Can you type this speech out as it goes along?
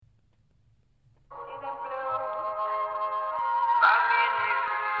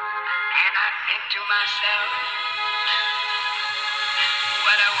to myself,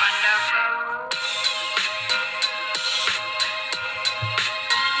 what a wonderful.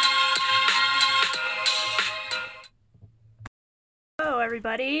 Hello,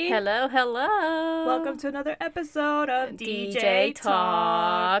 everybody. Hello. Welcome to another episode of DJ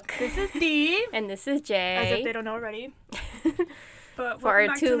Talk. This is Dee, And this is Jay. as if they don't know already. But For our welcome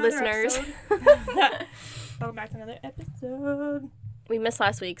back two to another listeners. episode. Welcome back to another episode. We missed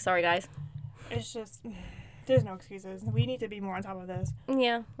last week. Sorry, guys. It's just, there's no excuses. We need to be more on top of this.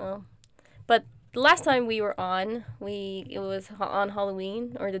 Yeah, well. But the last time we were on, it was on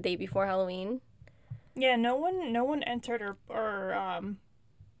Halloween or the day before Halloween. Yeah, no one entered or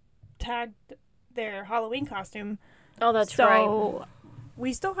tagged their Halloween costume. Oh, that's so right. So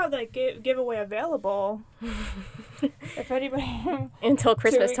we still have that giveaway available. If anybody Until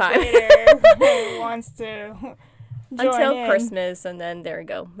Christmas 2 weeks time. later wants to join Until in. Christmas, and then there we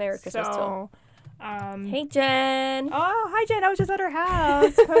go. Merry Christmas So, too. Hey, Jen. Oh, hi Jen. I was just at her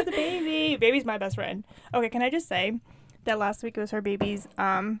house. Her the baby. Baby's my best friend. Okay, can I just say that last week was her baby's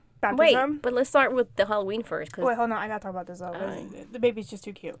baptism? Wait, but let's start with the Halloween first. Wait, hold on. I gotta talk about this though. The baby's just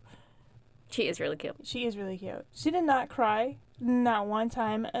too cute. She is really cute. She is really cute. She did not cry, not one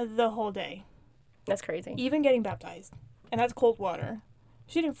time the whole day. That's crazy. Even getting baptized. And that's cold water.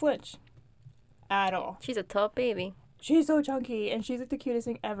 She didn't flinch at all. She's a tough baby. She's so chunky, and she's like the cutest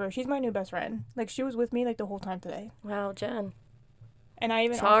thing ever. She's my new best friend. Like, she was with me like the whole time today. Wow, Jen. And I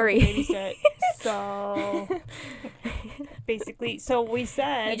even Sorry. offered to babysit. So basically, so we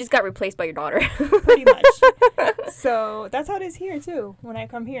said You just got replaced by your daughter. pretty much. So that's how it is here too. When I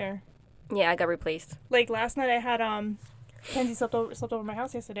come here, Yeah, I got replaced. like last night, I had Kenzie slept over my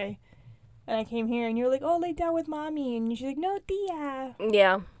house yesterday, and I came here, and you were like, "Oh, lay down with mommy," and she's like, "No, Dia."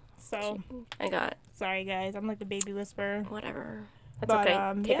 Yeah. So I got sorry, guys. I'm like the baby whisperer. whatever. That's But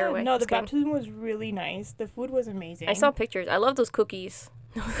okay. Take her away. no, the It's good. baptism was really nice. The food was amazing. I saw pictures. I love those cookies.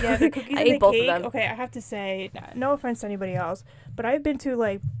 Yeah, the cookies I and ate the both cake. of them. Okay, I have to say, no offense to anybody else, but I've been to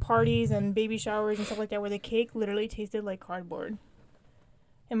like parties and baby showers and stuff like that where the cake literally tasted like cardboard.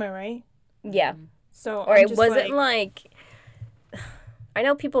 Am I right? Yeah. So Or I'm it just wasn't like I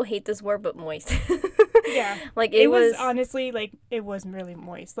know people hate this word, but moist. yeah, Like it was honestly like it was really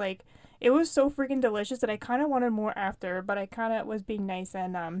moist. Like it was so freaking delicious that I kind of wanted more after, but I kind of was being nice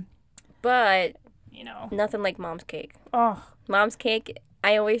and But you know, nothing like mom's cake. oh, Mom's cake,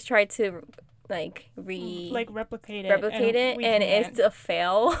 I always try to like replicate it, we and can't. it's a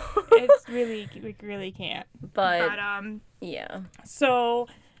fail. It's really we really can't. but Yeah. yeah. So,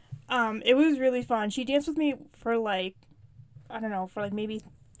 it was really fun. She danced with me for like, I don't know, for like maybe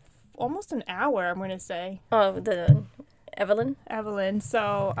almost an hour, I'm going to say. Oh, the Evelyn.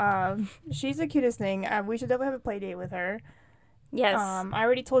 So, she's the cutest thing. We should definitely have a play date with her. Yes. I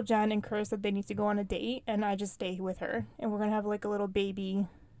already told Jen and Chris that they need to go on a date, and I just stay with her. And we're going to have like a little baby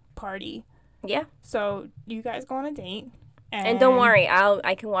party. Yeah. So, you guys go on a date. And don't worry,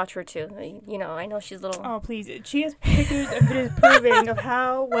 I can watch her too. You know, I know she's a little. Oh, please. She has pictures and videos proving of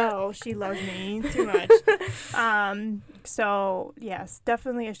how well she loves me too much. So, yes,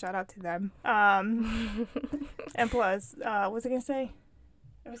 definitely a shout out to them. And plus, what was I going to say?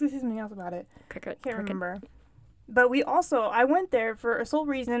 I was going to say something else about it. Cricket. Can't remember. But I went there for a sole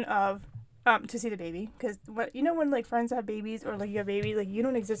reason of, to see the baby. Because, you know when, like, friends have babies or, like, you have babies, like, you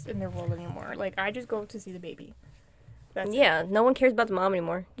don't exist in their world anymore. Like, I just go to see the baby. That's Yeah, no one cares about the mom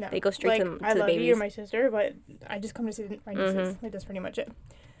anymore. No. They go straight to I the love babies. you, you're my sister, but I just come to see my nieces. Like, that's pretty much it.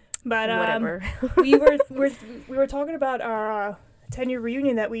 But Whatever. we were talking about our 10-year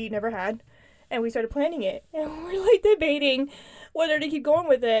reunion that we never had, and we started planning it, and we're like debating whether to keep going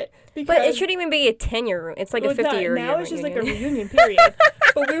with it. Because But it shouldn't even be a 10-year. It's like a 50-year now it's just like a reunion. reunion period.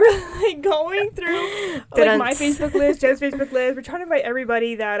 But we were like going through like my Facebook list, Jen's Facebook list. We're trying to invite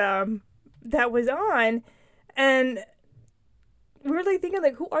everybody that was on, and we were like thinking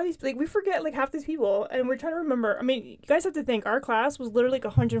like, who are these? Like we forget like half these people, and we're trying to remember. I mean, you guys have to think our class was literally like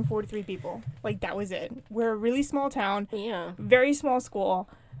 143 people. Like that was it. We're a really small town, Yeah. very small school.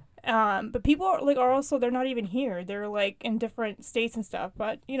 But people are also they're not even here. They're like in different states and stuff.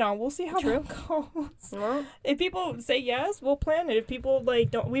 But you know, we'll see how that goes. Well, If people say yes, we'll plan it. If people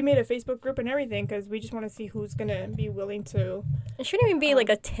like don't, we made a Facebook group and everything because we just want to see who's gonna be willing to. it shouldn't even be like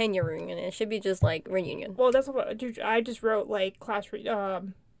a 10-year reunion. It should be just like reunion. Well, that's what I just wrote like class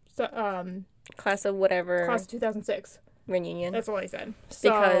Class of whatever. class of 2006. Reunion. That's all I said. So,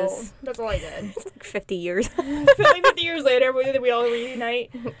 Because- that's all I did. It's like 50 years. Like 50 years later, we all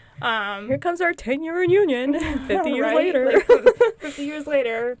reunite. Here comes our 10-year reunion. 50 years right? later. Like, 50 years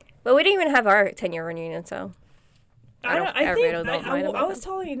later. But we didn't even have our 10-year reunion, so. I don't mind was about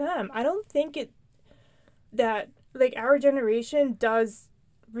telling them, I don't think that like our generation does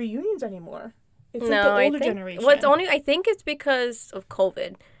reunions anymore. It's like No, the I older think generation. I think it's because of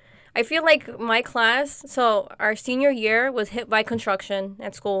COVID. I feel like my class, so our senior year was hit by construction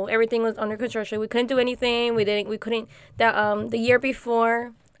at school. Everything was under construction. We couldn't do anything. We couldn't the year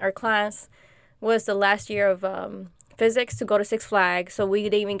before our class was the last year of physics to go to Six Flags, so we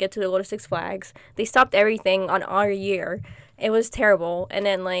didn't even get to go to Six Flags. They stopped everything on our year. It was terrible. And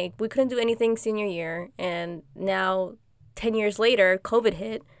then like we couldn't do anything senior year, and now 10 years later COVID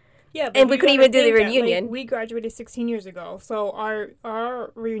hit. Yeah, but and we couldn't even do the reunion. We graduated 16 years ago, so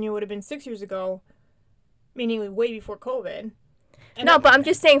our reunion would have been 6 years ago, meaning way before COVID. And no, but I'm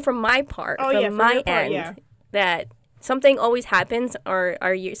just saying from my part, from my part, end, that something always happens or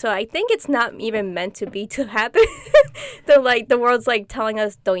you. So I think it's not even meant to be to happen. The world's like telling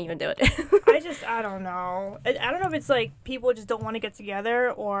us don't even do it. I don't know. I don't know if it's like people just don't want to get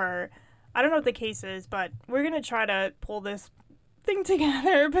together, or I don't know what the case is, but we're gonna try to pull this thing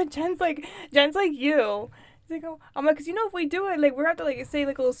together. But Jen's like you. She's like, oh, I'm like, 'cause if we do it, like we're have to like say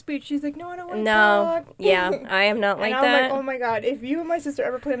like a little speech. She's like, no, I don't want to talk. Yeah, I am not like and I'm that. like, oh my god, if you and my sister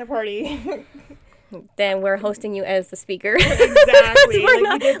ever plan a party. Then we're hosting you as the speaker. Exactly.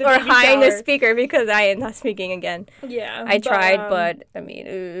 We're hiring the speaker because I am not speaking again. Yeah. I tried, but I mean,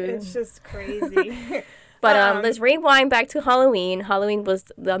 it's just crazy. But let's rewind back to Halloween. Halloween was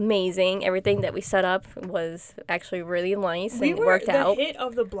amazing. Everything that we set up was actually really nice and worked out. We were the hit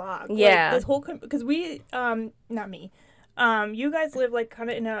of the block. Yeah. Like, this whole because we not me, you guys live like kind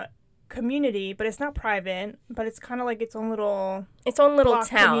of in a community, but it's not private, but it's kind of like its own little town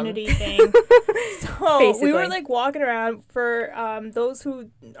community thing. So basically, we were like walking around. For those who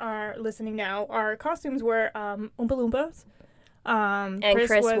are listening now, our costumes were Oompa Loompas. And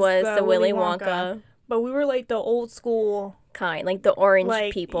Chris was the Willy Wonka. But we were like the old school kind, like the orange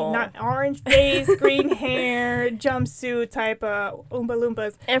like, people. Not orange face, green hair, jumpsuit type of Oompa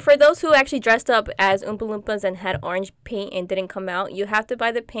Loompas. And for those who actually dressed up as Oompa Loompas and had orange paint and didn't come out, you have to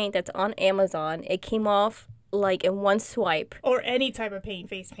buy the paint that's on Amazon. It came off like in one swipe. Or any type of paint,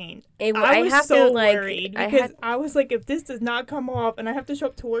 face paint. I was so worried because I was like, if this does not come off and I have to show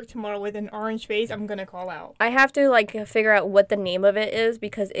up to work tomorrow with an orange face, I'm gonna call out. I have to like figure out what the name of it is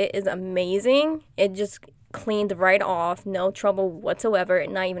because it is amazing. It just cleaned right off, no trouble whatsoever,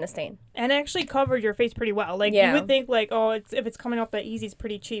 not even a stain. And it actually covered your face pretty well. Like you would think like, oh, if it's coming off that easy, it's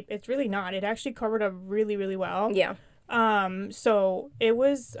pretty cheap. It's really not. It actually covered up really, really well. Yeah. So it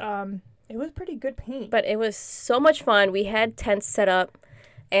was pretty good paint. But it was so much fun. We had tents set up,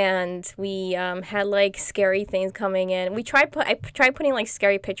 and we had like scary things coming in. I tried putting like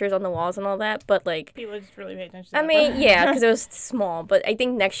scary pictures on the walls and all that, but like people just really paid attention to that. I mean, yeah, because it was small. But I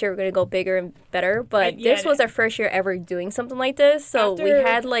think next year we're gonna go bigger and better. But this was our first year ever doing something like this, so we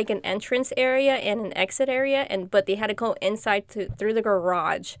had like an entrance area and an exit area, but they had to go inside through the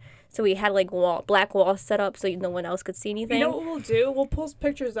garage. So we had like black walls set up so no one else could see anything. You know what we'll do? We'll post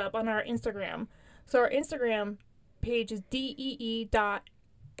pictures up on our Instagram. So our Instagram page is DEE.J.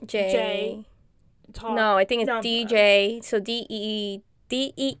 Talk. No, I think it's DJ. So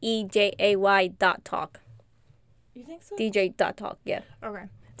DEEJAY.talk. You think so? DJ.talk, yeah. Okay.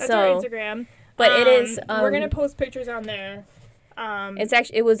 That's our Instagram. But it is. We're going to post pictures on there.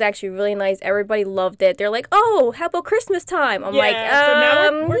 It was actually really nice. Everybody loved it. They're like, "Oh, how about Christmas time?" I'm like, so now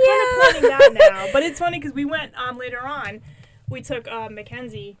we're kind of planning that now. But it's funny because we went later on. We took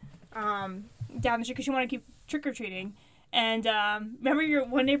Mackenzie down the street because she wanted to keep trick or treating. And remember, your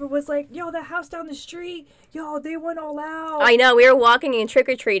one neighbor was like, "Yo, the house down the street, yo, they went all out." I know. We were walking and trick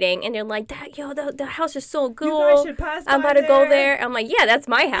or treating, and they're like, the house is so cool. You guys should pass by I'm about to go there." I'm like, "Yeah, that's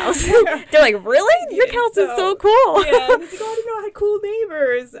my house." They're like, "Really? Your house is so cool." Yeah, he's like, "Oh, I didn't know I had cool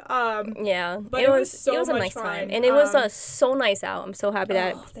neighbors." Yeah, but it was a nice fun. time, and it was so nice out. I'm so happy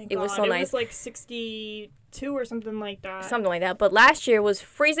that it was so nice. It was like 62 or something like that. But last year was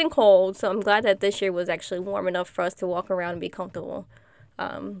freezing cold, so I'm glad that this year was actually warm enough for us to walk around and be comfortable.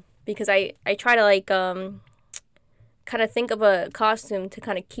 Because I try to like kind of think of a costume to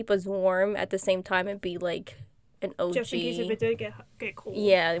kind of keep us warm at the same time and be like an OG. Just in case if it did get cold.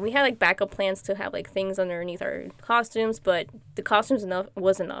 Yeah, we had like backup plans to have like things underneath our costumes, but the costumes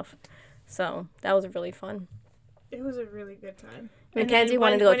was enough. So that was really fun. It was a really good time. Mackenzie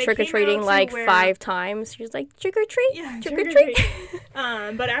wanted to go trick-or-treating like 5 times. She was like, trick-or-treat? Yeah, trick-or-treat.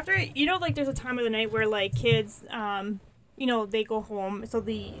 But after, like there's a time of the night where like kids, they go home. So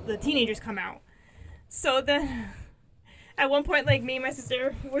the teenagers come out. So then At one point, like, me and my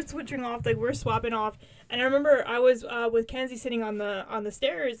sister were switching off, like, we're swapping off. And I remember I was with Kenzie sitting on the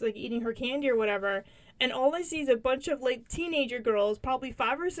stairs, like, eating her candy or whatever. And all I see is a bunch of, like, teenager girls, probably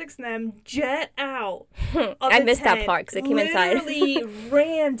 5 or 6 of them, jet out. I missed that part because I came inside. Literally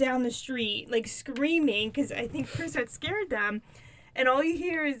ran down the street, like, screaming, because I think Chris had scared them. And all you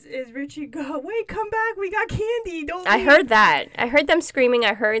hear is Richie go, wait, come back, we got candy, don't leave. I heard that. I heard them screaming.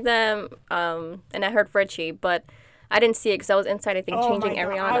 I heard them, and I heard Richie, but I didn't see it because I was inside, I think, changing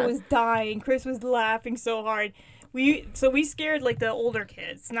Ariana. I was dying. Chris was laughing so hard. We scared, like, the older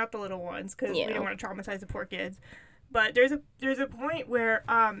kids, not the little ones, because we didn't want to traumatize the poor kids. But there's a point where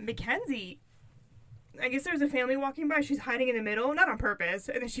Mackenzie, I guess there was a family walking by. She's hiding in the middle, not on purpose,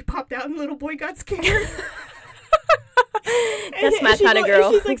 and then she popped out, and the little boy got scared. That's my kind of girl.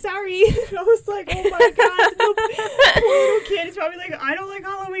 And she's like, sorry. I was like, oh my god, the little kid is probably like, I don't like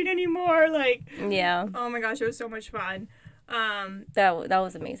Halloween anymore. Like, yeah. Oh my gosh, it was so much fun. That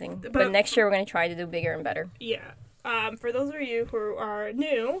was amazing. But next year we're gonna try to do bigger and better. Yeah. For those of you who are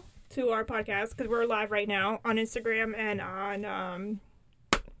new to our podcast, because we're live right now on Instagram and on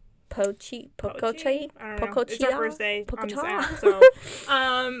Pocochi. I don't know. It's our first day on this app.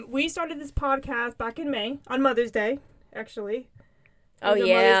 So, we started this podcast back in May on Mother's Day, actually. Oh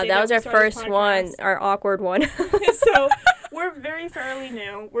yeah, that was our first one, our awkward one. So we're very fairly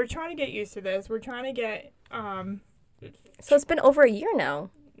new. We're trying to get used to this. We're trying to get. So it's been over a year now.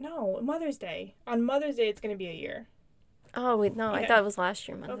 No, Mother's Day. On Mother's Day, it's going to be a year. Oh, wait, no. Yeah. I thought it was last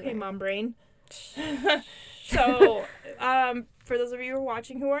year. Okay, mom brain. So, for those of you who are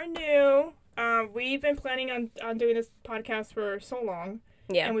watching who are new, we've been planning on doing this podcast for so long.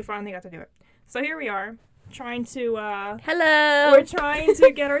 Yeah. And we finally got to do it. So here we are, trying to... Hello! We're trying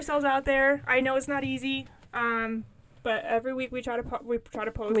to get ourselves out there. I know it's not easy, but every week we try to post.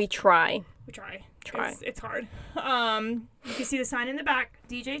 We try. It's hard. You can see the sign in the back,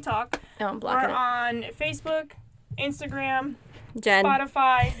 DJ Talk. Oh, I'm blocking We're on Facebook, Instagram, Jen.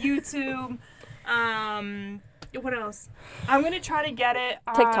 Spotify, YouTube. What else? I'm going to try to get it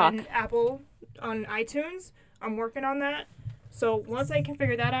on TikTok. Apple, on iTunes. I'm working on that. So once I can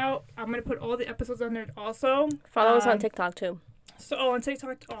figure that out, I'm going to put all the episodes on there also. Follow us on TikTok too. So on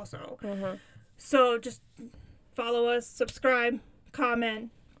TikTok also. Mm-hmm. So just follow us, subscribe,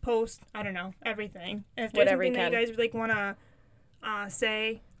 comment, post, I don't know, everything. And if there's something that you guys like want to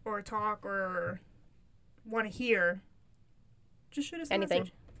say or talk or want to hear, just shoot us a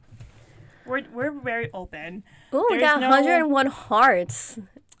message. We're very open. Oh, we got 101 hearts.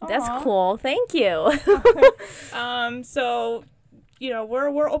 That's cool. Thank you. So,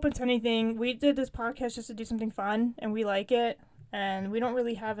 we're open to anything. We did this podcast just to do something fun, and we like it. And we don't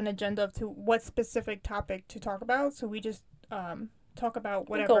really have an agenda to what specific topic to talk about, so we just talk about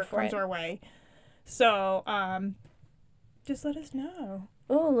whatever comes our way. So, just let us know.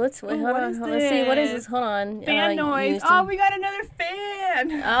 Oh, let's see. What is this? Hold on. Fan noise. Oh, we got another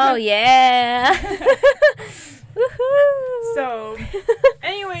fan. Oh, yeah. Woohoo. So,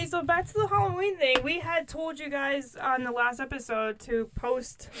 anyway, so back to the Halloween thing. We had told you guys on the last episode to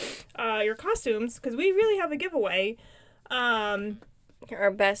post your costumes because we really have a giveaway.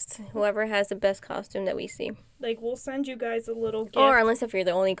 Our best, whoever has the best costume that we see. Like, we'll send you guys a little gift. Or unless if you're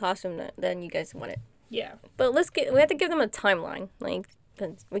the only costume, then you guys want it. Yeah. But we have to give them a timeline. Like,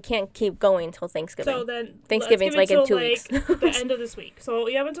 cause we can't keep going until Thanksgiving. So then Thanksgiving's like in 2 weeks. The end of this week. So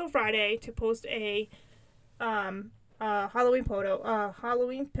you have until Friday to post a Halloween photo,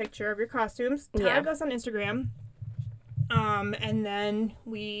 Halloween picture of your costumes. Tag us on Instagram. And then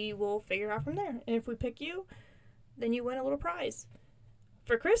we will figure out from there. And if we pick you, then you win a little prize.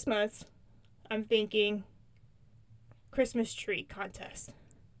 For Christmas, I'm thinking Christmas tree contest.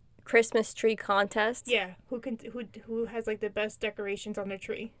 Christmas tree contest? Yeah, who has like the best decorations on their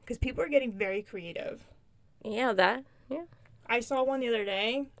tree? Because people are getting very creative. Yeah. I saw one the other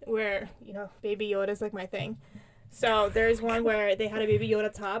day where Baby Yoda's like my thing. So there's one where they had a Baby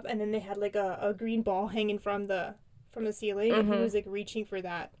Yoda top, and then they had like a green ball hanging from the ceiling, and he was like reaching for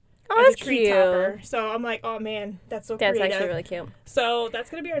that. Oh, that's cute. Topper. So I'm like, oh man, that's so creative. That's actually really cute. So that's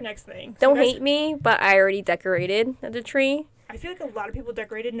gonna be our next thing. Don't hate me, but I already decorated the tree. I feel like a lot of people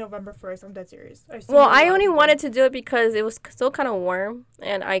decorated November 1st. I'm dead serious. I only wanted to do it because it was still kind of warm,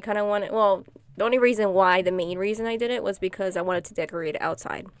 and I kind of wanted. Well, the main reason I did it was because I wanted to decorate it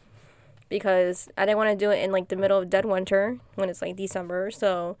outside. Because I didn't want to do it in like the middle of dead winter when it's like December.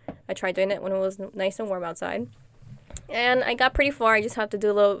 So I tried doing it when it was nice and warm outside. And I got pretty far. I just have to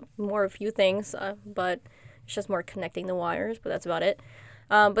do a few things, but it's just more connecting the wires, but that's about it.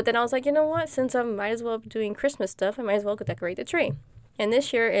 But then I was like, you know what? Since I might as well be doing Christmas stuff, I might as well go decorate the tree. And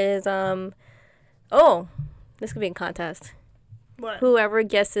this year is, This could be a contest. What? Whoever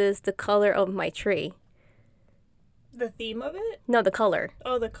guesses the color of my tree. The theme of it? No, the color.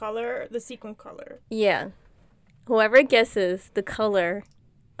 Oh, the color, the sequin color. Yeah. Whoever guesses the color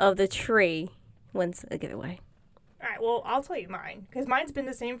of the tree wins a giveaway. All right, well, I'll tell you mine. Because mine's been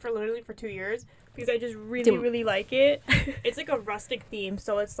the same for literally for 2 years. Because I just really like it. It's like a rustic theme.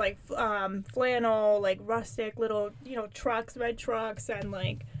 So it's like flannel, like rustic little, trucks, red trucks, and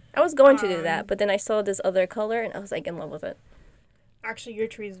like... I was going to do that, but then I saw this other color, and I was like in love with it. Actually, your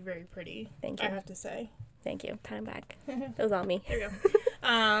tree is very pretty. Thank you. I have to say. Thank you. Pat him back. It was on me. There you go.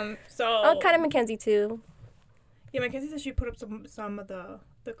 Oh, kind of Mackenzie, too. Yeah, Mackenzie said she put up some of the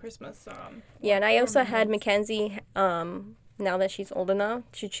Christmas. Yeah, and I also had Mackenzie, now that she's old enough,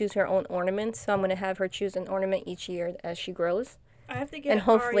 to choose her own ornaments. So I'm going to have her choose an ornament each year as she grows. I have to get and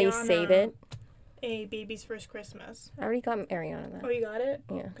hopefully Ariana save it. A baby's first Christmas. I already got Ariana that. Oh, you got it?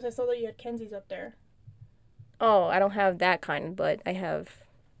 Yeah. Because I saw that you had Kenzie's up there. Oh, I don't have that kind, but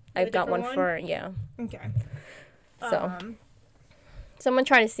I've got one one? for, yeah. Okay. So I'm going to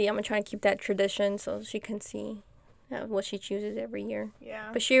try to see. I'm going to try to keep that tradition so she can see what she chooses every year.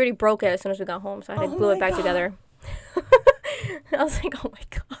 Yeah. But she already broke it as soon as we got home, so I had to glue it back together. I was like, oh my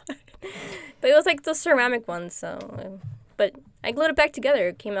God. But it was like the ceramic one, so... But I glued it back together.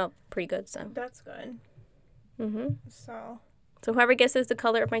 It came out pretty good, so... That's good. Mm-hmm. So whoever guesses the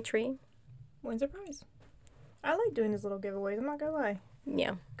color of my tree... wins a prize. I like doing these little giveaways, I'm not gonna lie.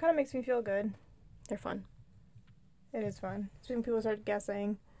 Yeah. Kind of makes me feel good. They're fun. It is fun. Especially when people start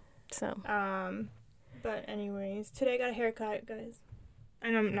guessing. So... But anyways, today I got a haircut, guys. I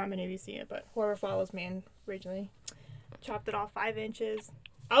know not many of you see it, but whoever follows me and originally chopped it off 5 inches.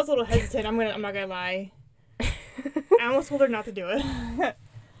 I was a little hesitant. I'm not gonna lie. I almost told her not to do it.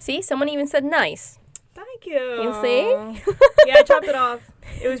 See, someone even said nice. Thank you. You see? Yeah, I chopped it off.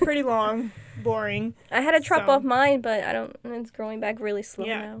 It was pretty long, boring. I had to chop off mine, but it's growing back really slow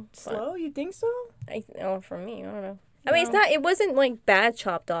now. Slow? You think so? For me, I don't know. No. I mean, it wasn't like bad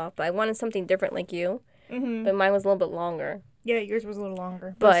chopped off, but I wanted something different like you. Mm-hmm. But mine was a little bit longer. Yeah, yours was a little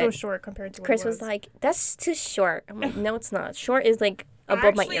longer, but so short compared to what Chris it was. like, that's too short. I'm like, no, it's not. Short is like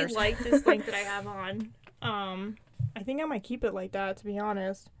above my ears. I actually like this length that I have on. I think I might keep it like that, to be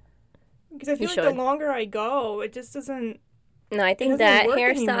honest. Because I feel like the longer I go, it just doesn't... No, I think that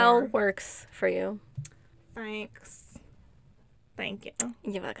hairstyle works for you. Thanks. Thank you.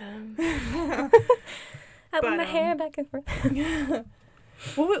 You're welcome. I put my hair back and forth.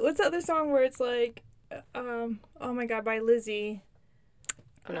 What's the other song where it's like, oh my God, by Lizzie?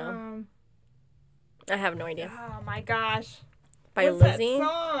 No. I have no idea. Oh my gosh. By Lizzie? That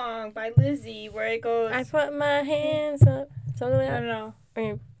song by Lizzie where it goes... I put my hands up. Something like that. I don't know.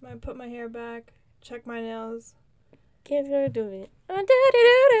 Or, I put my hair back, check my nails. Can't go do it.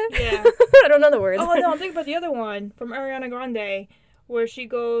 Yeah. I don't know the words. Oh, no, I'm thinking about the other one from Ariana Grande where she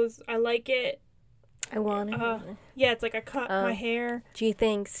goes, I like it. I want it. Yeah, it's like I cut my hair. Gee,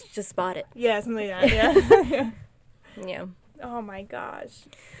 thanks. Just bought it. Yeah, something like that. Yeah. Yeah. Oh my gosh.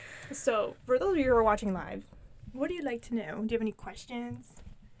 So, for those of you who are watching live, what do you like to know? Do you have any questions?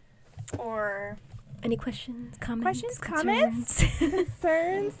 Or... Any questions, comments,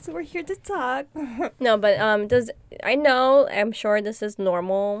 concerns? We're here to talk. No, but I'm sure this is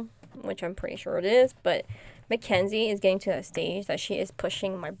normal, which I'm pretty sure it is, but Mackenzie is getting to that stage that she is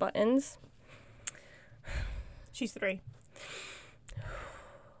pushing my buttons. She's 3.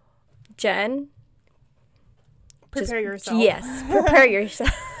 Jen. Prepare yourself. Yes, prepare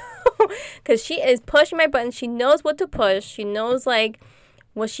yourself. Because she is pushing my buttons. She knows what to push. She knows, like,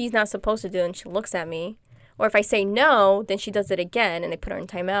 what she's not supposed to do, and she looks at me. Or if I say no, then she does it again, and they put her in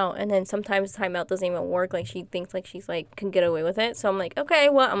timeout. And then sometimes timeout doesn't even work. Like, she thinks, like, she's, like, can get away with it. So I'm like, okay,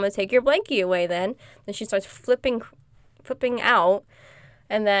 well, I'm going to take your blankie away then. Then she starts flipping out.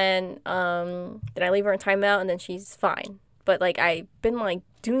 And then I leave her in timeout, and then she's fine. But, like, I've been, like,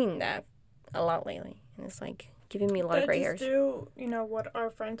 doing that a lot lately. And it's, like, giving me a lot of gray hairs. Just do, what our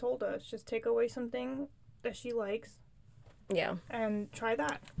friend told us. Just take away something that she likes. Yeah. And try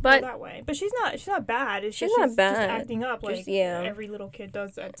that. But go that way. But she's not bad. It's she's just, not bad. Just acting up like yeah. every little kid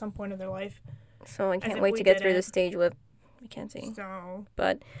does at some point in their life. So I can't wait to get through the stage with Mackenzie. So.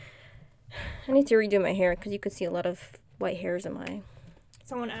 But I need to redo my hair because you could see a lot of white hairs in my...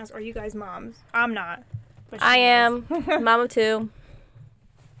 Someone asked, are you guys moms? I'm not. But I am. Mom of 2.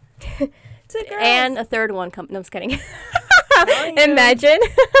 And a third one No, I'm just kidding. Imagine.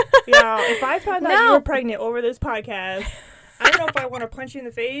 Yeah, if I found out you were pregnant over this podcast, I don't know if I want to punch you in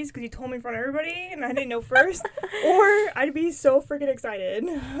the face because you told me in front of everybody and I didn't know first, or I'd be so freaking excited.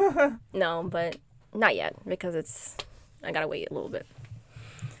 No, but not yet because I gotta wait a little bit.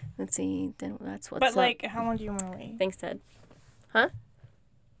 Let's see. Then that's what's But up. like, how long do you want to wait? Thanks, Ted. Huh?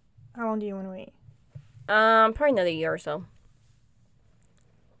 How long do you want to wait? Probably another year or so.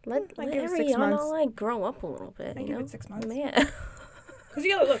 Let I'd give it 6 months. Ariana like grow up a little bit. I'd You give know? it 6 months. Man. Because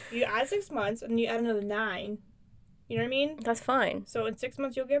you gotta look, you add 6 months and you add another 9. You know what I mean? That's fine. So in 6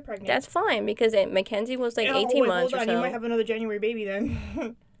 months you'll get pregnant. That's fine because Mackenzie was like 18 wait, months hold on. or so. You might have another January baby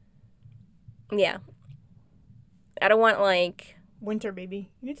then. Yeah. I don't want like Winter baby.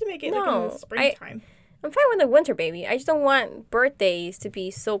 You need to make it like No, in the springtime. I'm fine with the winter baby. I just don't want birthdays to be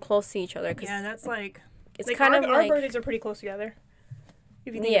so close to each other. Cause Yeah, that's like... it's like kind of our like... birthdays are pretty close together.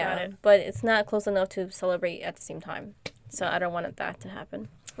 If you think about Yeah, it. but it's not close enough to celebrate at the same time. So I don't want that to happen.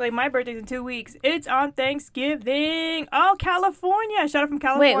 Like my birthday's in 2 weeks. It's on Thanksgiving. Oh, California. Shout out from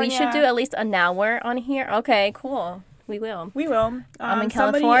California. Wait, we should do at least an hour on here? Okay, cool. We will. We will. I'm in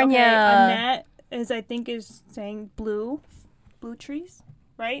somebody- California. Okay, Annette is saying blue trees,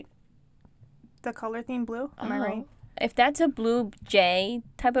 right? The color theme blue. Am I right? If that's a blue jay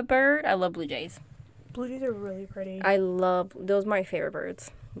type of bird, I love blue jays. Blue jays are really pretty. Those are my favorite birds,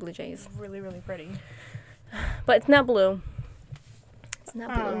 blue jays. Really, really pretty. But it's not blue. It's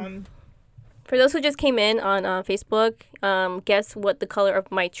not blue. For those who just came in on Facebook, guess what the color of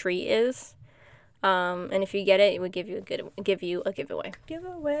my tree is. And if you get it, it would give you a giveaway.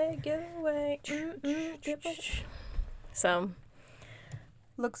 Giveaway. So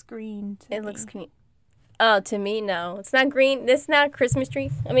Looks green to it me. looks green. Oh, to me, no, it's not green. This is not a Christmas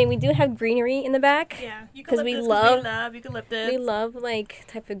tree. I mean, we do have greenery in the back. Yeah, you 'Cause can we love love- eucalyptus. We love like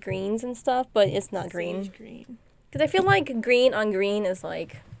type of greens and stuff, but it's not Sage green. green. Because I feel like green on green is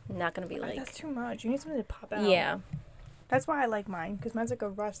like not gonna be Like, like. that's too much. You need something to pop out. Yeah. That's why I like mine, because mine's like a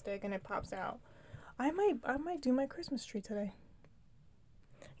rustic and it pops out. I might do my Christmas tree today.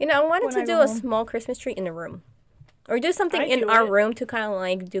 You know, I wanted When to I do go a home. small Christmas tree in the room. Or do something I in do our it. room to kind of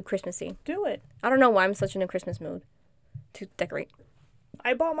like do Christmassy. Do it. I don't know why I'm such in a Christmas mood to decorate.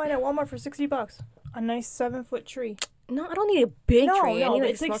 I bought mine at Walmart for $60. A nice 7-foot tree. No, I don't need a big no, tree. I no, need like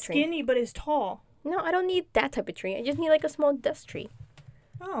a it's small like tree. skinny, but it's tall. No, I don't need that type of tree. I just need like a small desk tree.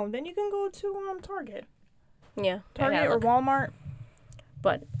 Oh, then you can go to Target. Yeah. Target or look. Walmart.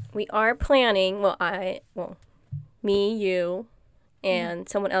 But we are planning. Me, you, and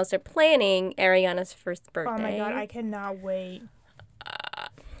someone else are planning Ariana's first birthday. Oh my god, I cannot wait.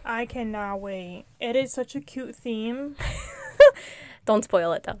 I cannot wait. It is such a cute theme Don't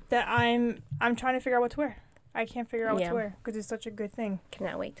spoil it though. that I'm trying to figure out what to wear. I can't figure out what Yeah. to wear because it's such a good thing.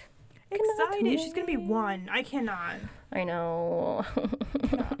 Cannot wait. Excited. She's gonna be 1. I cannot. I know.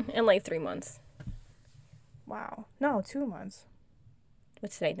 In like 3 months. Wow. No, 2 months.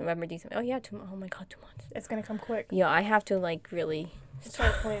 What's today? November, December. Oh yeah, 2 months. Oh my god, 2 months. It's gonna come quick. Yeah, I have to like really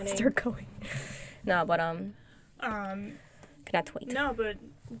Start planning. start going. No, but cannot wait. No, but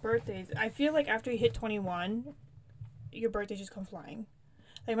birthdays. I feel like after you hit 21, your birthdays just come flying.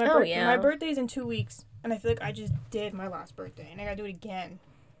 Like my birthday's in 2 weeks, and I feel like I just did my last birthday, and I gotta do it again.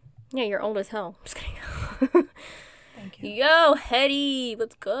 Yeah, you're old as hell. Just kidding. Thank you. Yo, Hetty,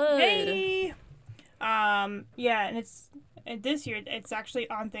 what's good? Hey. Yeah, and this year it's actually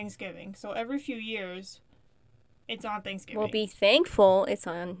on Thanksgiving. So every few years, it's on Thanksgiving. Well, be thankful it's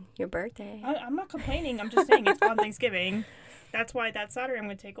on your birthday. I'm not complaining. I'm just saying it's on Thanksgiving. That's why that Saturday I'm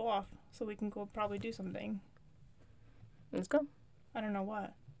gonna take off so we can go probably do something. Let's go. I don't know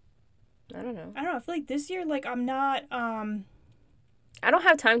what. I don't know. I feel like this year, like I'm not I don't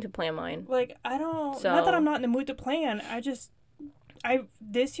have time to plan mine. like I don't. So- Not that I'm not in the mood to plan.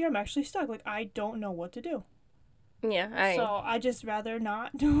 This year I'm actually stuck. Like I don't know what to do. Yeah, So I just rather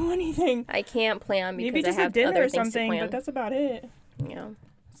not do anything. I can't plan because Maybe just I a have dinner other or things something, to plan. but that's about it. Yeah,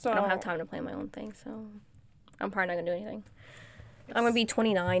 So I don't have time to plan my own thing, so I'm probably not gonna do anything. I'm gonna be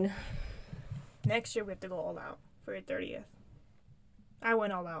 29. Next year we have to go all out for your 30th. I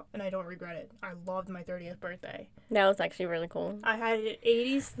went all out and I don't regret it. I loved my 30th birthday. That was actually really cool. I had an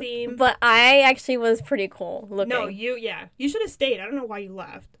 80s theme. But I actually was pretty cool looking. No, you should have stayed. I don't know why you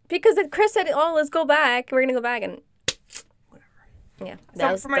left. Because Chris said, "Oh, let's go back. We're gonna go back," and yeah,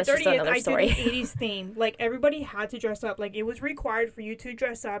 For my that's just 30th, another I story. did an 80s theme. Like, everybody had to dress up. Like, it was required for you to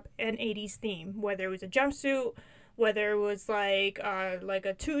dress up an 80s theme. Whether it was a jumpsuit, whether it was, like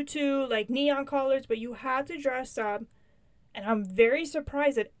a tutu, like neon colors. But you had to dress up. And I'm very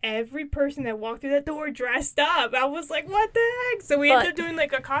surprised that every person that walked through that door dressed up. I was like, what the heck? So we ended up doing,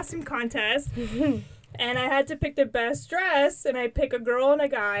 like, a costume contest. And I had to pick the best dress. And I picked a girl and a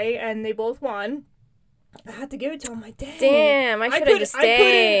guy. And they both won. I had to give it to him. Like, Damn, I should have just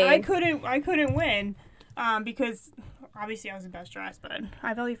stayed. I couldn't win, because obviously I was the best dressed. But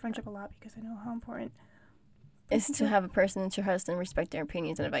I value friendship a lot because I know how important is to have a person to trust and respect their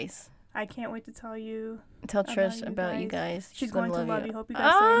opinions and advice. I can't wait to tell you. Tell Trish about you guys. She's going to love you. Hope you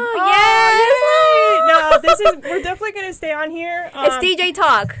guys. Oh, yes! No, we're definitely gonna stay on here. It's DJ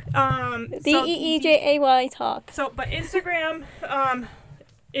Talk. DEEJAY Talk. So, but Instagram,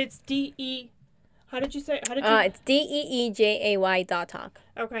 it's DE. How did you say? It's DEEJAY.talk.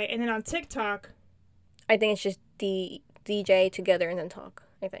 Okay, and then on TikTok, I think it's just DJ together and then talk.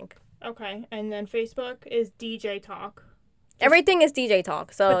 I think. Okay, and then Facebook is DJ Talk. Everything is DJ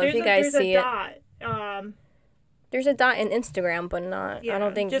Talk. So if you guys see it, there's a dot in Instagram, but not. Yeah, I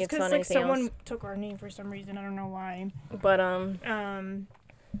don't think it's on anything else. Just because someone took our name for some reason, I don't know why. But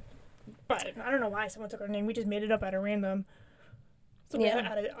but I don't know why someone took our name. We just made it up at a random. So we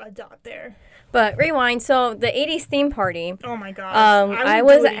had a dot there. But rewind. So the '80s theme party. Oh my gosh.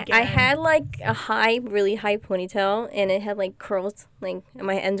 I had like a really high ponytail, and it had like curls, like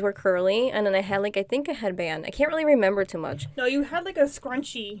my ends were curly, and then I had like I think a headband. I can't really remember too much. No, you had like a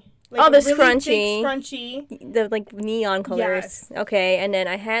scrunchie. Like the really scrunchie. The like neon colors. Yes. Okay, and then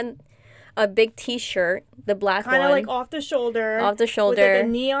I had a big T-shirt, the black one. Kind of like off the shoulder. Off the shoulder. With like a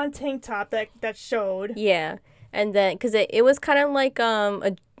neon tank top that showed. Yeah. And then, because it was kind of like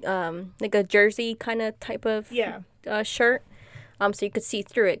a jersey kind of type of shirt, so you could see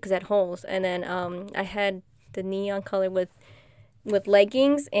through it because it had holes. And then I had the neon color with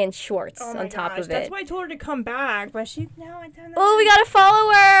leggings and shorts on top of it. That's why I told her to come back, but I don't know. Oh, we got a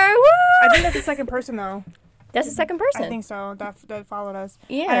follower! Woo! I think that's the second person though. That's the second person. I think so. That followed us.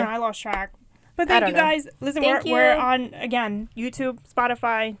 Yeah. I don't know. I lost track. But thank you guys. Listen, we're on again YouTube,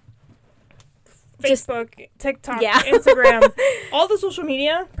 Spotify. Facebook, TikTok, Instagram, all the social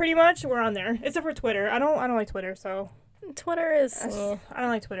media, pretty much, we're on there. Except for Twitter. I don't like Twitter, so. Twitter is. I don't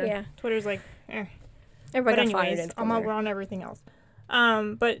like Twitter. Yeah. Twitter's like, eh. Everybody got fired. We're on everything else.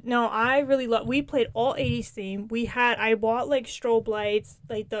 But no, I really love. We played all '80s theme. I bought like strobe lights,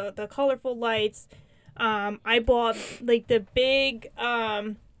 like the colorful lights. I bought like the big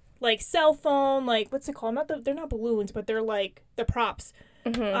like cell phone, like what's it called? They're not balloons, but they're like the props.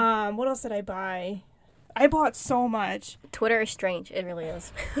 Mm-hmm. What else did I buy? I bought so much. Twitter is strange. It really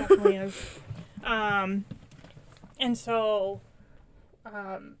is. Definitely is. And so,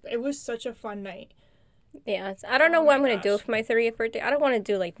 it was such a fun night. Yeah, I don't know what I'm gonna do for my 30th birthday. I don't want to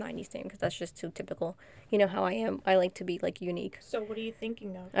do like '90s theme because that's just too typical. You know how I am. I like to be like unique. So what are you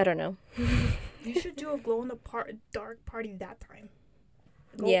thinking of? I don't know. You should do a glow in the dark party that time.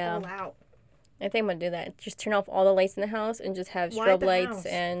 Go all out. I think I'm going to do that. Just turn off all the lights in the house and just have strobe lights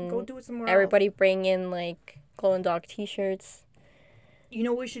and go do it somewhere everybody else. Bring in like glow-in-the-dark t-shirts. You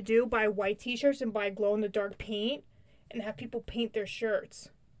know what we should do? Buy white t-shirts and buy glow-in-the-dark paint and have people paint their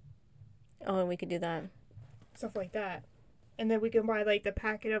shirts. Oh, we could do that. Stuff like that. And then we can buy like the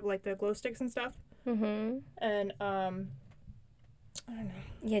packet of like the glow sticks and stuff. Mm-hmm. And I don't know.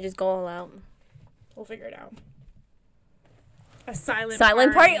 Yeah, just go all out. We'll figure it out. A silent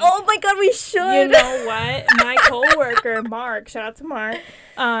party. Oh my god, we should. You know what? My coworker Mark, shout out to Mark.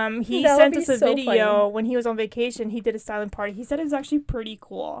 He sent us a video when he was on vacation. He did a silent party. He said it was actually pretty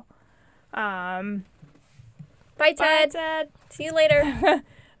cool. Bye, Ted. See you later.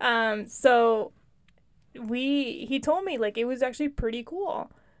 So he told me like it was actually pretty cool.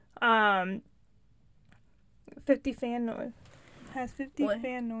 50 fan noise. Has 50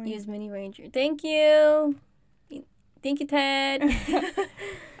 fan noise. Use Mini Ranger. Thank you. Thank you, Ted.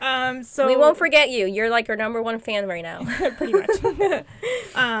 So we won't forget you. You're like our number one fan right now. Pretty much.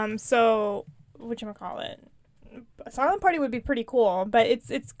 So whatchamacallit? A silent party would be pretty cool, but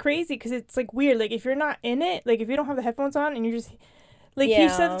it's crazy because it's like weird. Like if you're not in it, like if you don't have the headphones on and you're just like he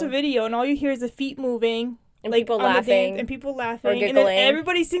sent the video and all you hear is the feet moving. And like people laughing. And people laughing. And then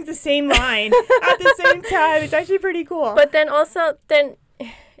everybody sings the same line at the same time. It's actually pretty cool. But then also,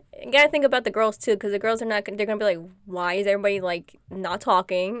 you gotta think about the girls too, because the girls they're gonna be like, why is everybody like not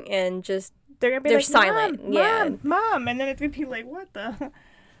talking and just they're like, silent. Mom, and then it's gonna be like, what the?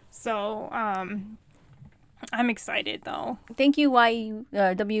 So I'm excited though. Thank you,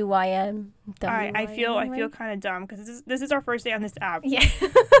 WYM. I feel kind of dumb because this is our first day on this app. Yeah,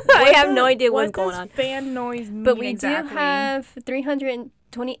 I have no idea what's going on. Fan noise mean but we exactly? do have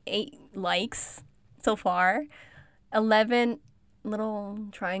 328 likes so far. 11 little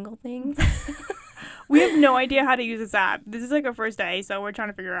triangle things. We have no idea how to use this app. This is like our first day, so we're trying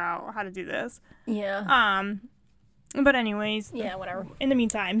to figure out how to do this. Yeah. But anyways. Yeah, whatever. In the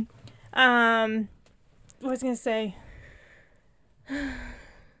meantime, what was I gonna say? I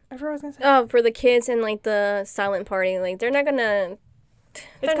forgot what I was gonna say. Oh, for the kids and like the silent party, like they're not gonna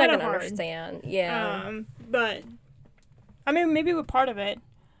hard. Understand. Yeah. But I mean, maybe we're part of it.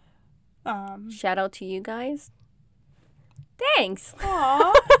 Shout out to you guys. Thanks.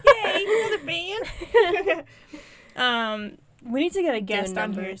 Aw, yay, another fan. We need to get a guest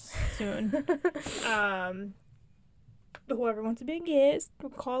on here soon. Whoever wants to be a guest, will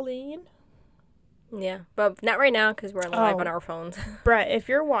call in. Yeah, but not right now because we're live on our phones. Brett, if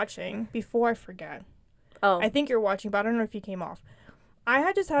you're watching, before I forget, I think you're watching, but I don't know if you came off.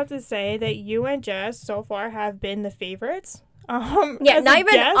 I just have to say that you and Jess so far have been the favorites. Yeah, not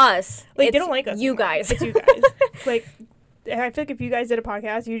even guest, us. Like, they don't like us. You guys. It's you guys. Like, I feel like if you guys did a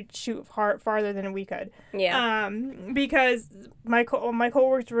podcast, you'd shoot farther than we could. Yeah. Because my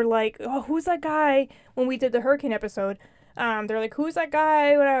coworkers were like, "Oh, who's that guy?" When we did the hurricane episode, they're like, "Who's that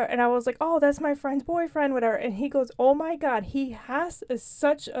guy?" Whatever. And I was like, "Oh, that's my friend's boyfriend." Whatever. And he goes, "Oh my God, he has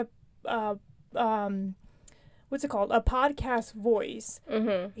such a what's it called? A podcast voice."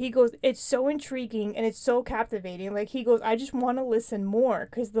 Mm-hmm. He goes, "It's so intriguing and it's so captivating." Like, he goes, "I just want to listen more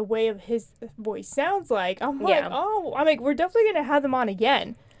because the way of his voice sounds like." I'm like, we're definitely gonna have them on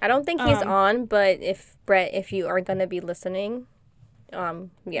again. I don't think he's on, but if Brett, if you are gonna be listening, yeah,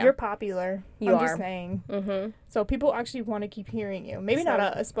 you're popular. I'm just saying. Mm-hmm. So people actually want to keep hearing you. Maybe not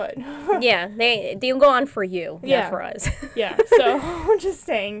us, but yeah, they'll go on for you, not for us. Yeah. So I'm just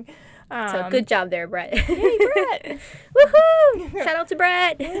saying. So good job there, Brett. Hey, Brett! Woohoo! Shout out to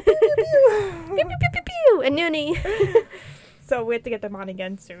Brett. Pew, pew, pew, pew, pew. And Noonie. So we have to get them on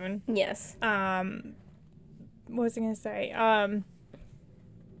again soon. Yes. What was I gonna say? Man,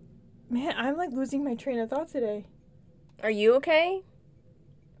 I'm like losing my train of thought today. Are you okay?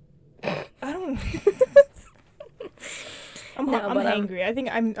 I don't. I'm hungry. I think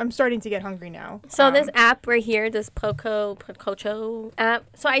I'm starting to get hungry now. So this app right here, this Pococho app.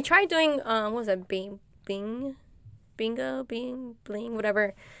 So I tried doing what was it, Bingo, Bling,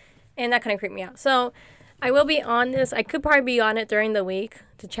 whatever, and that kind of creeped me out. So I will be on this. I could probably be on it during the week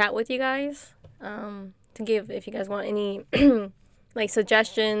to chat with you guys, to give if you guys want any like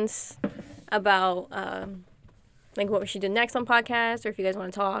suggestions about like what we should do next on podcast, or if you guys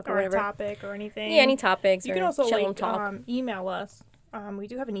want to talk or whatever. A topic or anything. Yeah, any topics. You can also email us. We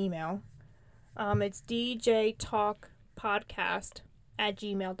do have an email. It's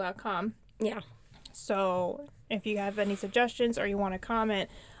djtalkpodcast@gmail.com. Yeah. So if you have any suggestions or you want to comment,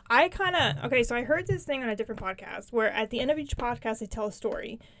 so I heard this thing on a different podcast where at the end of each podcast they tell a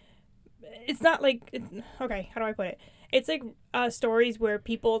story. It's not like, okay, how do I put it? It's like stories where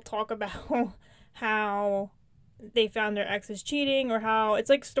people talk about how they found their exes cheating, or how it's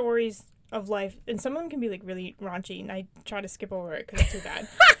like stories of life, and some of them can be like really raunchy, and I try to skip over it because it's too bad.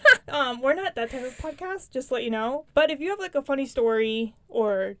 We're not that type of podcast, just to let you know. But if you have like a funny story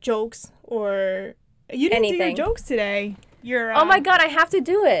or jokes, or you didn't do your jokes today, oh my God, I have to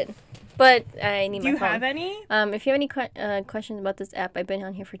do it, but I need my phone. Do you have any? If you have any questions about this app, I've been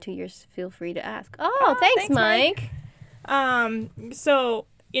on here for 2 years. Feel free to ask. Thanks, Mike. So,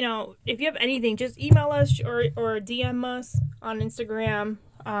 if you have anything, just email us or DM us on Instagram.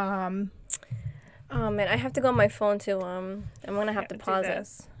 Oh man, I have to go on my phone too. I'm gonna have to pause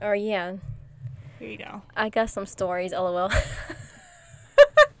this. Or yeah. Here you go. I got some stories. LOL.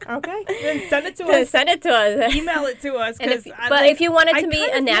 Okay, then send it to us. Send it to us. Email it to us. If you want it to be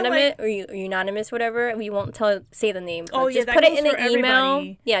anonymous or anonymous, whatever, we won't say the name. Just put it in an email.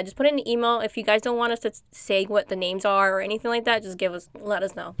 Everybody. Yeah, just put it in an email. If you guys don't want us to say what the names are or anything like that, just let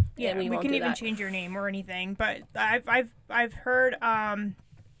us know. Yeah, we can even change your name or anything. But I've heard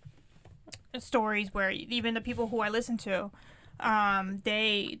stories where even the people who I listen to,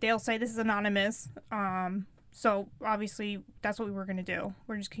 they'll say this is anonymous. So, obviously, that's what we were going to do.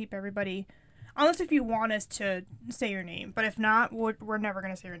 We're just keep everybody... Unless if you want us to say your name. But if not, we're never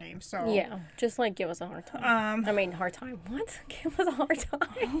going to say your name, so... Yeah, just, give us a hard time. Hard time. What? Give us a hard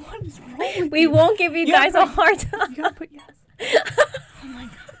time. What is wrong with We won't give you guys a hard time. You gotta put yes. Oh, my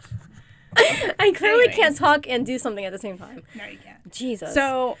gosh. I clearly can't talk and do something at the same time. No, you can't. Jesus.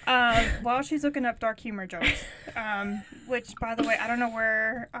 So, while she's looking up dark humor jokes, which, by the way, I don't know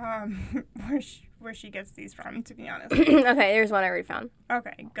where she gets these from, to be honest. Okay, there's one I already found.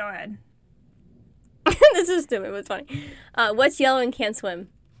 Okay, go ahead. This is stupid, but it's funny. What's yellow and can't swim?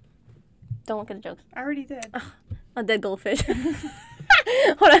 Don't look at the jokes. I already did. A dead goldfish.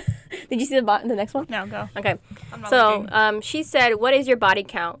 Hold on. Did you see the next one? No, go. Okay. So, she said, "What is your body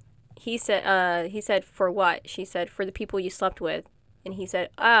count?" He said, "For what?" She said, "For the people you slept with." And he said,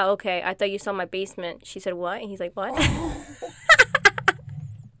 "Oh, okay. I thought you saw my basement." She said, "What?" And he's like, "What?"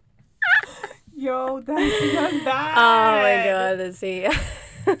 Yo, that's bad. Oh my God, let's see.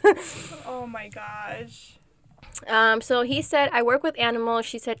 Oh my gosh. So he said, "I work with animals."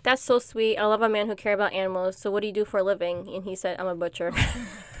 She said, "That's so sweet. I love a man who cares about animals. So what do you do for a living?" And he said, "I'm a butcher."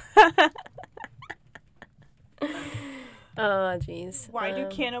 Oh, jeez. Why do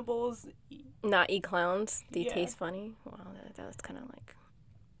cannibals not eat clowns? They Yeah. taste funny. Wow, that's kind of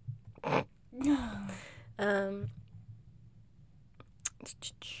like.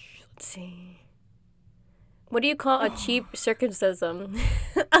 Let's see. What do you call a cheap circumcision?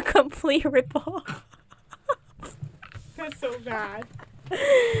 A complete ripoff. That's so bad.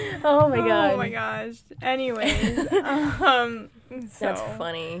 Oh my god. Oh my gosh. Anyways, That's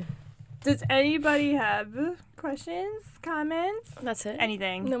funny. Does anybody have questions, comments? That's it.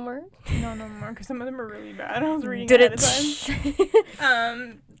 Anything? No more. No more, because some of them are really bad. I was reading ahead of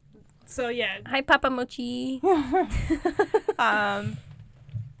time. So yeah. Hi, Papa Mochi. Hi,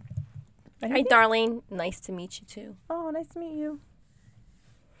 Anything? darling. Nice to meet you too. Oh, nice to meet you.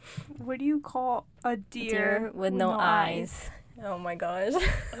 What do you call a deer with no eyes? Oh my gosh.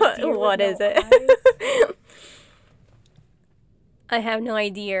 Deer What with is no it? eyes? I have no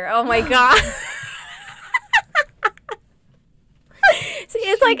idea. Oh my god. See,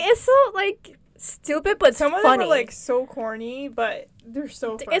 it's so like stupid, but Some of funny. them are like so corny, but they're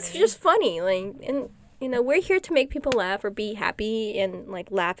so funny. It's just funny, like, and you know, we're here to make people laugh or be happy and like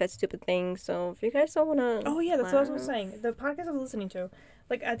laugh at stupid things. So if you guys don't wanna, Oh yeah, that's what I was saying. The podcast I was listening to,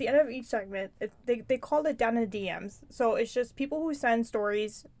 like at the end of each segment, they called it down in the DMs. So it's just people who send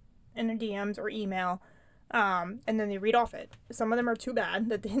stories in their DMs or email, and then they read off it. Some of them are too bad.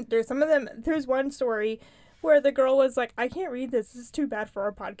 There's some of them. There's one story where the girl was like, "I can't read this. This is too bad for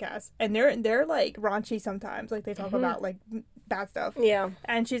our podcast." And they're like raunchy sometimes. Like they talk about like bad stuff. Yeah.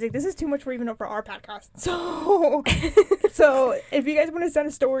 And she's like, "This is too much for even for our podcast." So, so if you guys want to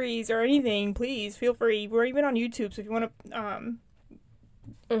send stories or anything, please feel free. We're even on YouTube, so if you want to,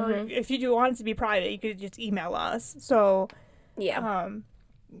 or if you do want it to be private, you could just email us. So, Yeah.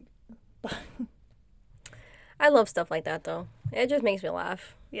 I love stuff like that though. It just makes me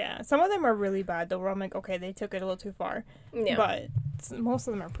laugh. yeah, some of them are really bad though. Where I'm like, okay, they took it a little too far. Yeah. But most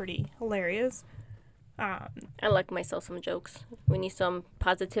of them are pretty hilarious. I like myself some jokes. We need some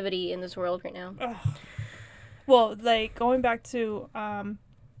positivity in this world right now. Well, like going back to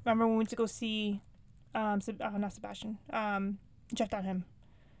remember when we went to go see not Sebastian, Jeff Dunham.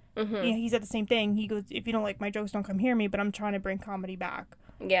 Yeah, he said the same thing. He goes, "If you don't like my jokes, don't come hear me." But I'm trying to bring comedy back.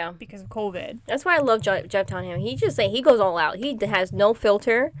 Yeah. Because of COVID. That's why I love Jeff Dunham. He goes all out. He has no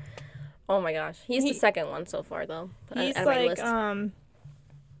filter. Oh my gosh. He's the second one so far though. He's at like my list.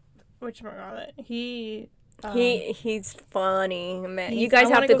 Whatchamacallit? He's funny, man. You I guys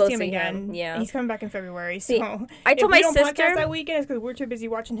have wanna to go see see again. him. Yeah. He's coming back in February. See, So I told if we my don't sister podcast that weekend, it's because we're too busy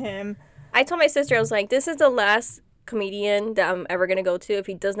watching him. I told my sister, I was like, this is the last comedian that I'm ever gonna go to. If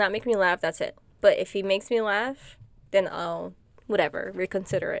he does not make me laugh, that's it. But if he makes me laugh, then I'll whatever,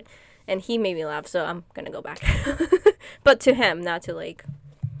 reconsider it. And he made me laugh, so I'm gonna go back. But to him, not to like.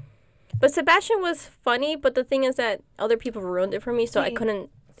 But Sebastian was funny, but the thing is that other people ruined it for me, so I couldn't.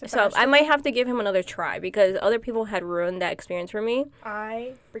 Sebastian? So I might have to give him another try because other people had ruined that experience for me.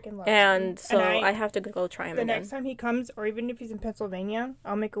 I freaking love And him. so I have to go try him the again. next time he comes, or even if he's in Pennsylvania,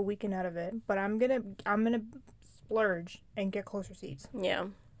 I'll make a weekend out of it. But I'm gonna splurge and get closer seats. Yeah.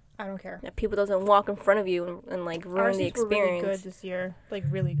 I don't care. That people doesn't walk in front of you and like ruin Our the seats were really experience. good this year, like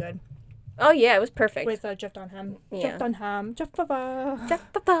really good. Oh yeah, it was perfect. With Jeff Dunham. Yeah. Jeff Dunham. Jeff Papa.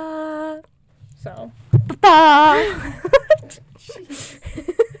 Jeff Papa. So. Papa.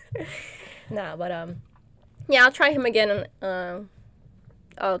 Nah, but yeah, I'll try him again. And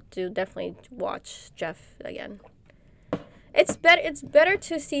I'll definitely watch Jeff again. It's better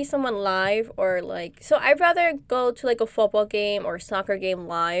to see someone live or like. So I'd rather go to like a football game or soccer game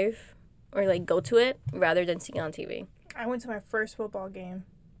live, or like go to it rather than see it on TV. I went to my first football game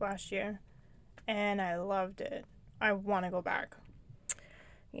last year, and I loved it. I want to go back.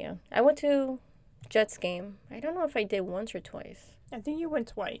 Yeah, I went to Jets game. I don't know if I did once or twice. I think you went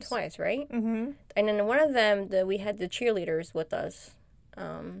twice. Twice, right? Mm-hmm. And then one of them, we had the cheerleaders with us.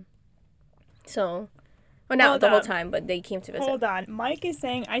 So, well, not Hold the whole on. time, but they came to visit. Hold on. Mike is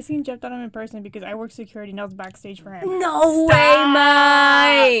saying, I seen Jeff Dunham in person because I work security and I was backstage for him. No Stop. way,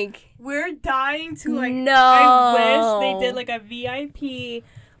 Mike! We're dying to, like, No. I wish they did, like, a VIP,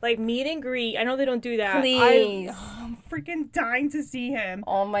 like, meet and greet. I know they don't do that. Please. I'm freaking dying to see him.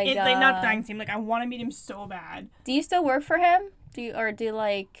 Oh my god. Like, not dying to see him. Like, I want to meet him so bad. Do you still work for him? Do you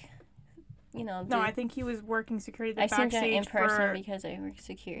like, you know? No, I think he was working security I seen backstage him in person for because I work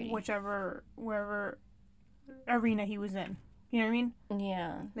security. wherever arena he was in. You know what I mean?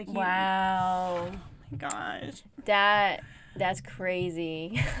 Yeah. Like wow. Oh my gosh. That's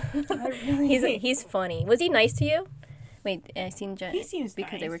crazy. I really... He's funny. Was he nice to you? Wait, I seen Jen. He seems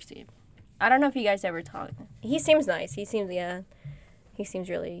because nice. they work together. I don't know if you guys ever talked. He seems nice. He seems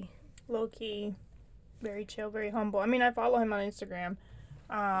really Low key. Very chill, very humble. I mean, I follow him on Instagram.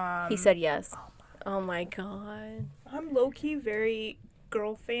 He said yes. Oh my god. I'm low-key very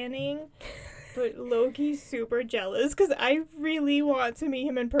girl fanning, but low-key super jealous because I really want to meet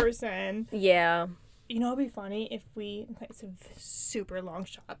him in person. Yeah. You know, it'd be funny if it's a super long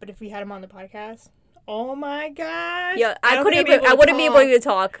shot, but if we had him on the podcast, oh my gosh. Yeah, I wouldn't be able to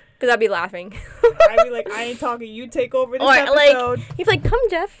talk because I'd be laughing. I'd be like, I ain't talking, you take over this episode. Like, he'd be like, come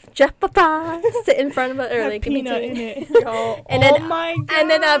Jeff Papa, sit in front of it, or like, peanut in it. Yo, and then, oh my god. And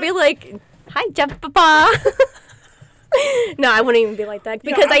then I'd be like, hi Jeff Papa. No, I wouldn't even be like that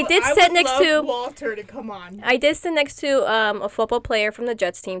because I did sit next to Walter to come on. I did sit next to a football player from the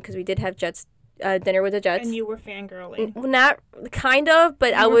Jets team because we did have Jets dinner with the Jets. And you were fangirling. Not kind of,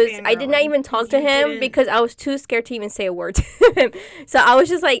 but I did not even talk to him because I was too scared to even say a word to him. So I was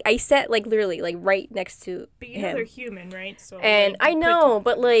just like, I sat like literally like right next to but you him. know they're human, right? So and like, I know,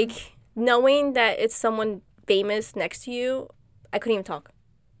 but like knowing that it's someone famous next to you, I couldn't even talk.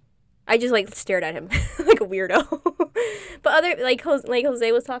 I just like stared at him like a weirdo. But other like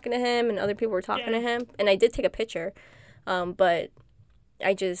Jose was talking to him and other people were talking to him, and I did take a picture, but I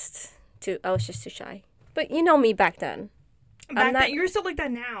was just too shy. But you know me back then. Then you're still like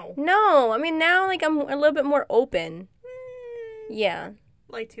that now. No, I mean now like I'm a little bit more open. Yeah.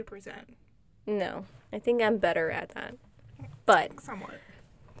 Like 2%. No, I think I'm better at that. But somewhat.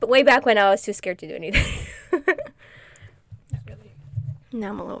 But way back when I was too scared to do anything. Not really. Now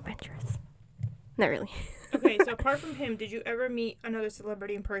I'm a little adventurous. Not really. Okay, so apart from him, did you ever meet another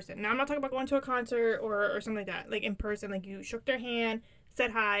celebrity in person? Now I'm not talking about going to a concert or something like that. Like in person, like you shook their hand,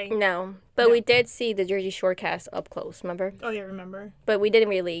 said hi. No, but we did see the Jersey Shore cast up close, remember? Oh, yeah, remember. But we didn't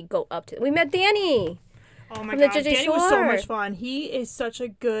really go up to... We met Danny! Oh my god, Danny was so much fun. He is such a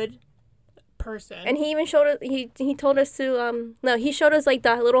good person. And he even showed us... He told us to... No, he showed us, like,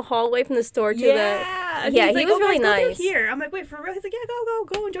 the little hallway from the store to the... Yeah, he was really nice. Go here. I'm like, wait, for real? He's like, yeah,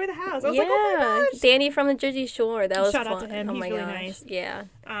 go enjoy the house. I was like, oh my gosh. Danny from the Jersey Shore. That was fun. Shout out to him. Oh He's my really gosh. nice. Yeah.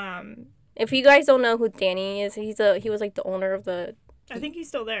 If you guys don't know who Danny is, he was, like, the owner of the... I think he's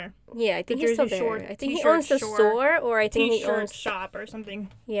still there. Yeah, I think he's still there. I think he owns the store, or I think he owns shop or something.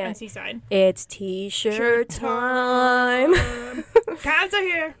 Yeah, on Seaside. It's T-shirt time. Cats are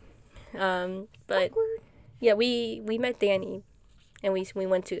here. But yeah, we met Danny, and we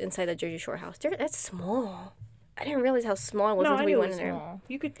went to inside the Jersey Shore house. That's small. I didn't realize how small it was until we went in there. Small.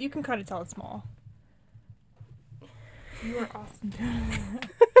 You can kind of tell it's small. You are awesome.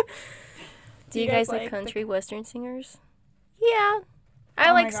 Do you guys like country western singers? Yeah.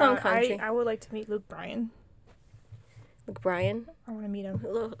 I like some country. I would like to meet Luke Bryan. Luke Bryan? I want to meet him.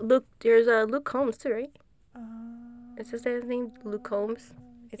 Luke, there's Luke Combs too, right? Is his name Luke Combs?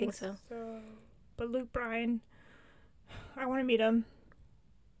 I think so. But Luke Bryan, I want to meet him.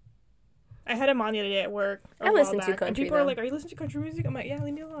 I had him on the other day at work. I listen to country. And people are like, "Are you listening to country music?" I'm like, "Yeah,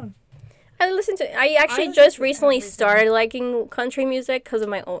 leave me alone." I actually just recently started liking country music because of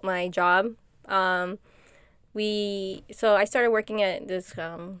my job. So I started working at this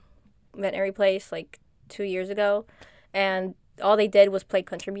veterinary place like 2 years ago, and all they did was play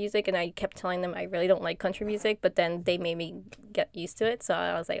country music, and I kept telling them I really don't like country music, but then they made me get used to it, so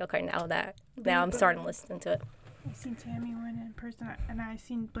I was like, okay, now I'm starting to listen to it. I seen Tammy Wynn in person, and I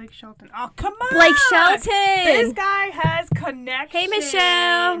seen Blake Shelton. Oh, come on! Blake Shelton! This guy has connections. Hey,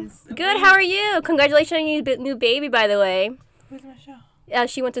 Michelle! Good, how are you? Congratulations on your new baby, by the way. Who's Michelle?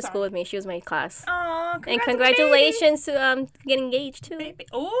 She went to school with me. She was my class. Oh, and congratulations to getting engaged too.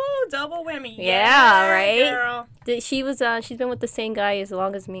 Oh, double whammy! Yeah, right. Girl. She's been with the same guy as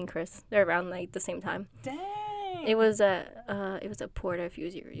long as me and Chris. They're around like the same time. Dang. It was a Porter a few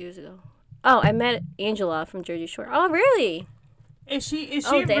years ago. Oh, I met Angela from Jersey Shore. Oh, really? Is she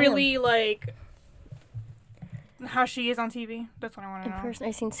really like how she is on TV? That's what I want to know. In person,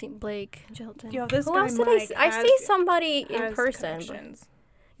 I seen Blake Shelton. Yo, this Who guy else did I see somebody in person. But,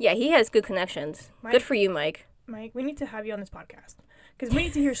 yeah, he has good connections. Mike, good for you, Mike. Mike, we need to have you on this podcast because we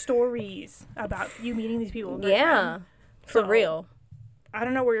need to hear stories about you meeting these people. Yeah, for real. I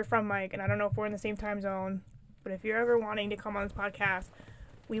don't know where you're from, Mike, and I don't know if we're in the same time zone, but if you're ever wanting to come on this podcast,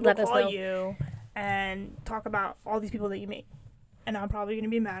 we will call you and talk about all these people that you meet. And I'm probably going to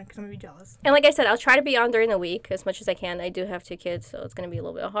be mad because I'm going to be jealous. And like I said, I'll try to be on during the week as much as I can. I do have 2 kids, so it's going to be a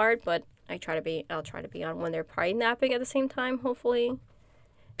little bit hard, but I'll try to be on when they're probably napping at the same time, hopefully.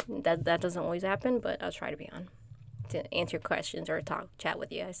 That doesn't always happen, but I'll try to be on to answer questions or chat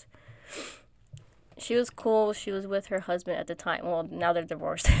with you guys. She was cool. She was with her husband at the time. Well, now they're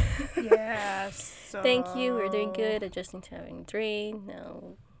divorced. Yes. Thank you. We're doing good. Adjusting to having 3.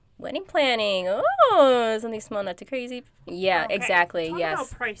 Now Wedding planning. Oh, something small, not too crazy. Yeah, Okay. exactly. Talk Yes.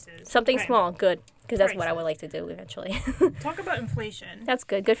 about prices. Something Okay. small, good. Because that's what I would Prices. like to do eventually. Talk about inflation. That's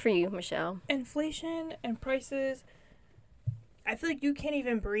good. Good for you, Michelle. Inflation and prices. I feel like you can't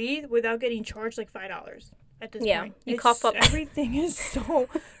even breathe without getting charged like $5 at this Yeah, point. you cough up. Everything is so.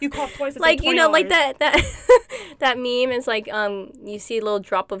 You cough twice. It's Like, you know, like $20. that meme is like, you see a little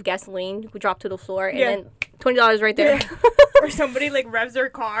drop of gasoline drop to the floor, and Yeah. then $20 right there. Yeah. Or somebody like revs their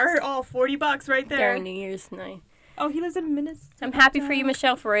car. Oh, $40 right there. During New Year's night. Oh, he lives in Minnesota. I'm happy for you,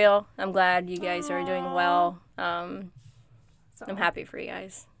 Michelle, for real. I'm glad you guys are doing well. So, I'm happy for you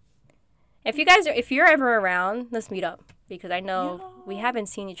guys. If you're ever around, let's meet up, because I know we haven't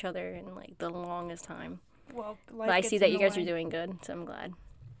seen each other in like the longest time. Well, But I see that you guys are doing good, so I'm glad.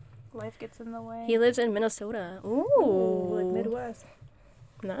 Life gets in the way. He lives in Minnesota. Ooh, Like Midwest.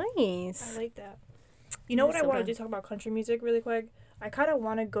 Nice. I like that. You know what I want to Minnesota. do? Talk about country music really quick. I kind of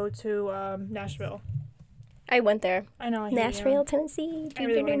want to go to Nashville. I went there. I know. I hate Nashville, you. Tennessee. I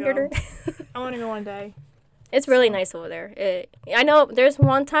really wanna go. I want to go one day. It's really nice over there. I know there's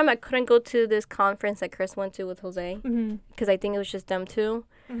one time I couldn't go to this conference that Chris went to with Jose, because I think it was just them two.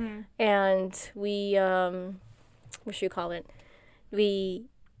 And we, what should you call it?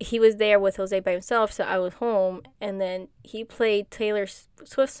 He was there with Jose by himself, so I was home, and then he played Taylor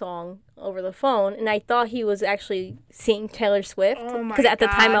Swift song over the phone, and I thought he was actually seeing Taylor Swift, Oh my because at the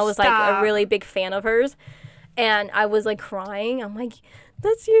time I gosh, was like stop. a really big fan of hers, and I was like crying. I'm like,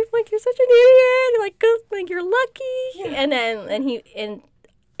 that's you, like, you're such an idiot, like, good, like, you're lucky. And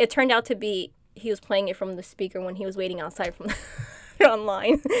it turned out to be he was playing it from the speaker when he was waiting outside from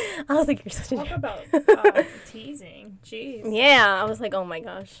online. I was like, you're such Talk a about teasing. Jeez. yeah. I was like, oh my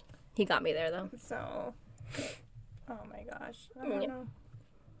gosh, he got me there though. So, oh my gosh. I don't Yeah. know.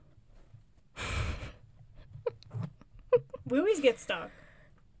 We always get stuck.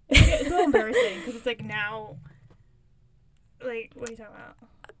 It's a little embarrassing because it's like now. Like, what are you talking about?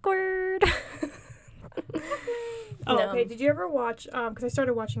 Awkward. Oh, No. okay. Did you ever watch? Because I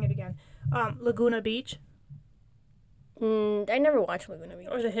started watching it again. Laguna Beach I never watched Laguna Beach.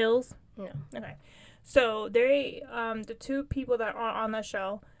 or The Hills. No. Okay. So they, the two people that are on that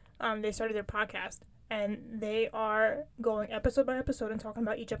show, they started their podcast, and they are going episode by episode and talking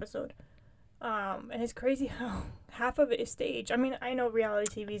about each episode. And it's crazy how half of it is staged. I mean, I know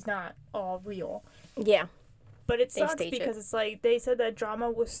reality TV is not all real, Yeah. but it They sucks stage because it. it's like they said that drama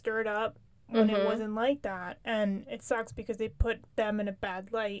was stirred up when it Mhm. wasn't like that, and it sucks because they put them in a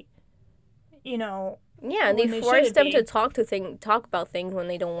bad light. You know. Yeah, and they When they force shouldn't them be. to talk about things when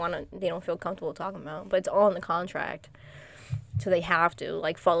they don't feel comfortable talking about. But it's all in the contract, so they have to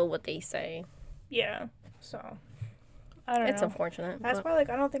like follow what they say. Yeah. So. I don't It's know. unfortunate. That's but- why, like,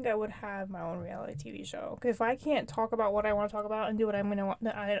 I don't think I would have my own reality TV show. Because if I can't talk about what I want to talk about and do what I'm gonna want,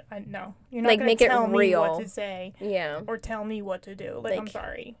 I no. You're not Like, gonna make it tell me real. what to say Yeah. or tell me what to do. Like I'm Like,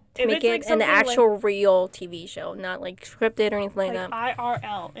 sorry. To If make it's, it like, an something actual real TV show, not like scripted or anything like that.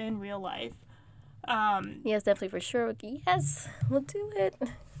 IRL in real life. Yes, definitely for sure. Yes, we'll do it.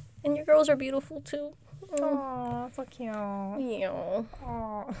 And your girls are beautiful too. Aw, so cute. Yeah.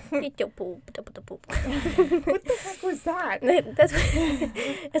 Aw. Eat your poop. The poop. What the heck was that? That's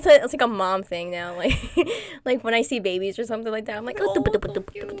it's like a mom thing now. Like when I see babies or something like that, I'm like, oh,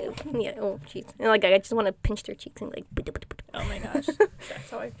 Oh, yeah, oh, jeez. And like I just want to pinch their cheeks and like. Oh my gosh. That's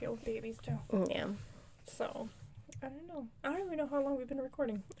how I feel with babies too. Yeah, So, I don't know. I don't even know how long we've been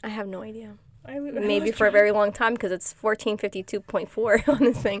recording. I have no idea. I Maybe for a very long time because it's 1452.4 on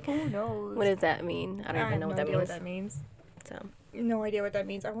this thing. Who knows? What does that mean? I don't even know what that idea means. what that means. So No idea what that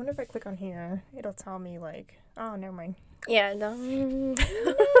means. I wonder if I click on here, it'll tell me like, oh, never mind. yeah, no. Never mind.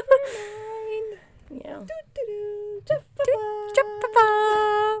 Yeah. Doo-doo-doo.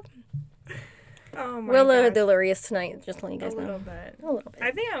 Oh my We're a little gosh. delirious tonight, just letting you A guys little know. bit. A little bit.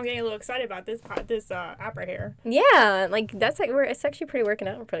 I think I'm getting a little excited about this app right here. Yeah, like that's like it's actually pretty working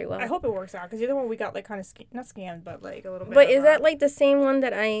out pretty well. I hope it works out because the other one we got like kind of not scammed, but like a little bit. But of, is that like the same one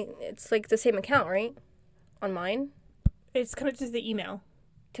that it's like the same account, right? On mine? It's kind of just the email.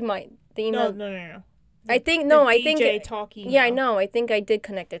 The No, email. no. I think The I think DJ talk email. yeah, I know. I think I did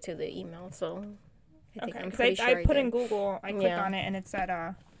connect it to the email, so I think Okay, I'm because pretty sure I put did. in Google, I clicked Yeah. on it, and it said,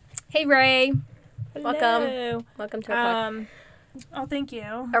 Hey Ray, hello. welcome to our podcast. Oh, thank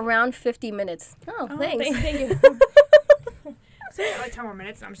you. Around 50 minutes. Oh, Oh, thanks. Thank you. So yeah, like 10 more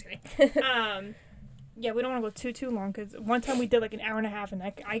minutes. No, I'm just kidding. Yeah, we don't want to go too long because one time we did like an hour and a half, and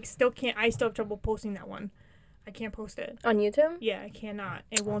I still can't. I still have trouble posting that one. I can't post it. On YouTube? Yeah, I cannot.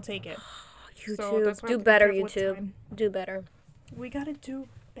 It won't take it. YouTube. So that's why I Do have to be better, careful with YouTube. time. Do better. We gotta do.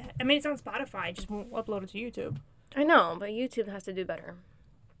 I mean, it's on Spotify. I just won't upload it to YouTube. I know, but YouTube has to do better.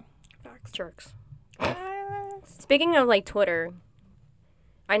 Facts. Jerks. Facts. Speaking of like Twitter,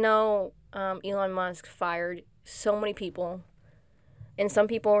 I know Elon Musk fired so many people, and some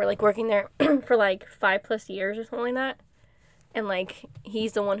people were like working there for like 5+ years or something like that. And like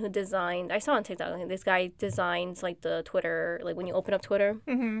he's the one who designed. I saw on TikTok like, this guy designs like the Twitter, like when you open up Twitter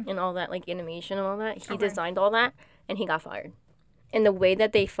and all that like animation and all that. He designed all that, and he got fired. And the way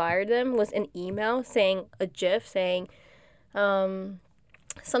that they fired them was an email saying a GIF saying,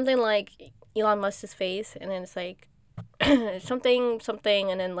 something like Elon Musk's face, and then it's like something,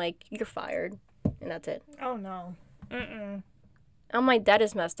 and then like you're fired, and that's it. Oh no. Mm-mm. I'm like, that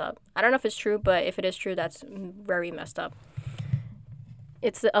is messed up. I don't know if it's true, but if it is true, that's very messed up.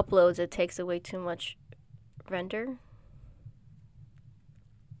 It's the uploads. It takes away too much render.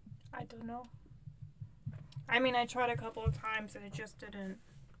 I don't know. I mean, I tried a couple of times and it just didn't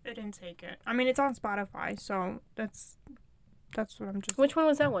take it. I mean, it's on Spotify, so that's what I'm just... Which one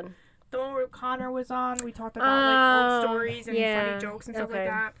was that one? The one where Connor was on. We talked about like old stories and yeah. funny jokes and stuff like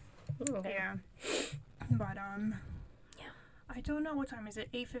that. Okay. Yeah. But yeah. I don't know, what time is it?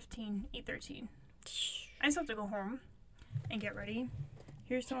 8:15, 8:13. I just have to go home and get ready.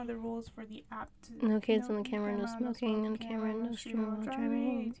 Here's some of the rules for the app. No kids on the camera, no smoking on the camera, no streaming while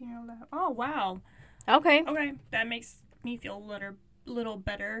driving. Oh, wow. Okay. That makes me feel a little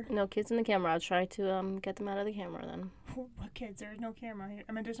better. No kids in the camera. I'll try to get them out of the camera then. What kids? There's no camera here.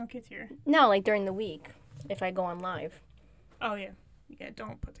 I mean, there's no kids here. No, like during the week, if I go on live. Oh, yeah. Yeah,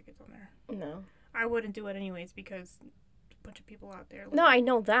 don't put the kids on there. No. I wouldn't do it anyways because a bunch of people out there. Like, No, I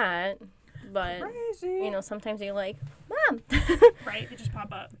know that. But, crazy. you know, sometimes you're like, Mom! Right? They just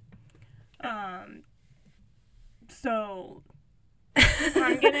pop up. So...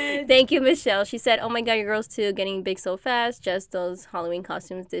 I'm gonna... Thank you, Michelle. She said, oh my god, your girls too, getting big so fast. Just those Halloween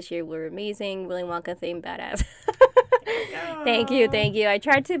costumes this year were amazing. Willy Wonka theme, badass. Thank you. I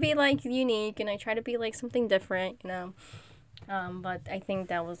tried to be like unique and I tried to be like something different, you know. But I think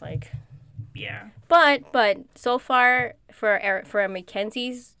that was like... Yeah. But so far for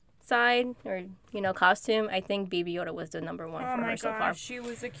Mackenzie's side or, you know, costume, I think Baby Yoda was the number one for her so far. Oh my gosh, she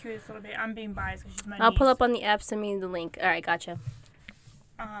was the cutest little bit. I'm being biased because she's my niece. I'll pull up on the app, send me the link. All right, gotcha.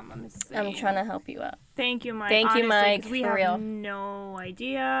 Let me see. I'm trying to help you out. Thank you, Mike. Thank you, Mike. We for have real. no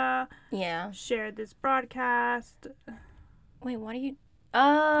idea. Yeah. Share this broadcast. Wait, what are you...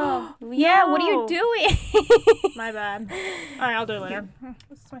 Oh, yeah, what are you No. doing? My bad. All right, I'll do it later.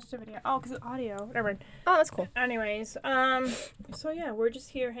 Let's switch to video. Oh, because it's audio. Whatever. Oh, that's cool. Anyways, so yeah, we're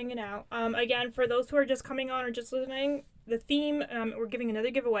just here hanging out. Again, for those who are just coming on or just listening, the theme, we're giving another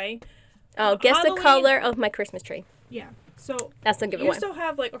giveaway. Oh, guess Halloween... the color of my Christmas tree. Yeah. So that's the giveaway. You still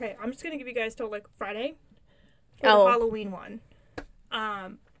have like, okay, I'm just gonna give you guys till like Friday for the Halloween one.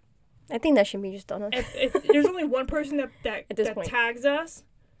 I think that should be just done. If there's only one person that point. tags us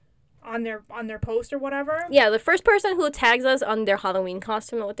on their post or whatever. Yeah, the first person who tags us on their Halloween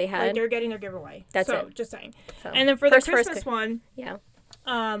costume, what they had, like they're getting their giveaway. That's so, it. Just saying. So, and then for the Christmas one, yeah,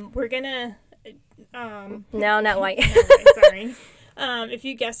 we're gonna no, not white. Sorry. If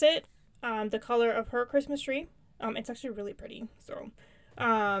you guess it, the color of her Christmas tree, it's actually really pretty. So,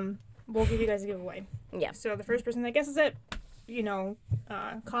 we'll give you guys a giveaway. Yeah. So the first person that guesses it, you know,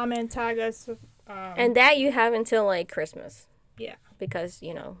 comment, tag us. And that you have until like Christmas. Yeah. Because,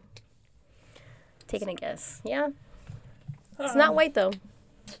 you know, taking a guess. Yeah. It's not white though.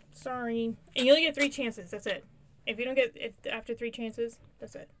 Sorry. And you only get 3 chances. That's it. If you don't get it after 3 chances,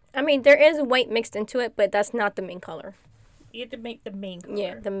 that's it. I mean, there is white mixed into it, but that's not the main color. You have to make the main color.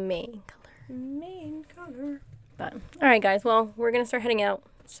 Yeah, the main color. Main color. But all right, guys. Well, we're gonna start heading out.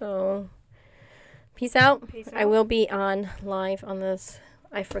 So, peace out. I will be on live on this.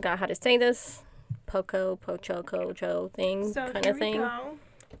 I forgot how to say this. Pocho thing So kind of thing.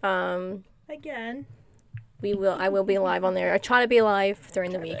 Go. Again. I will be live on there. I try to be live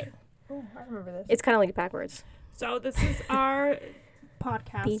during the week. Oh, I remember this. It's kind of like backwards. So this is our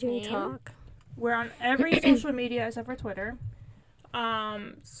podcast DJ name. Talk. We're on every social media except for Twitter.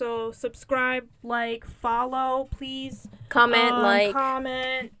 So subscribe, like, follow, please.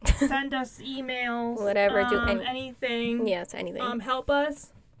 Comment, send us emails. Whatever, do anything. Yes, anything. Help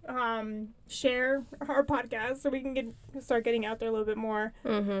us. Share our podcast so we can start getting out there a little bit more.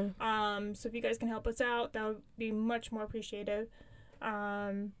 Mm-hmm. So if you guys can help us out, that would be much more appreciated.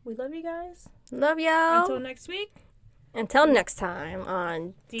 We love you guys. Love y'all. Until next week. Until next time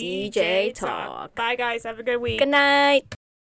on DJ Talk. Bye, guys. Have a good week. Good night.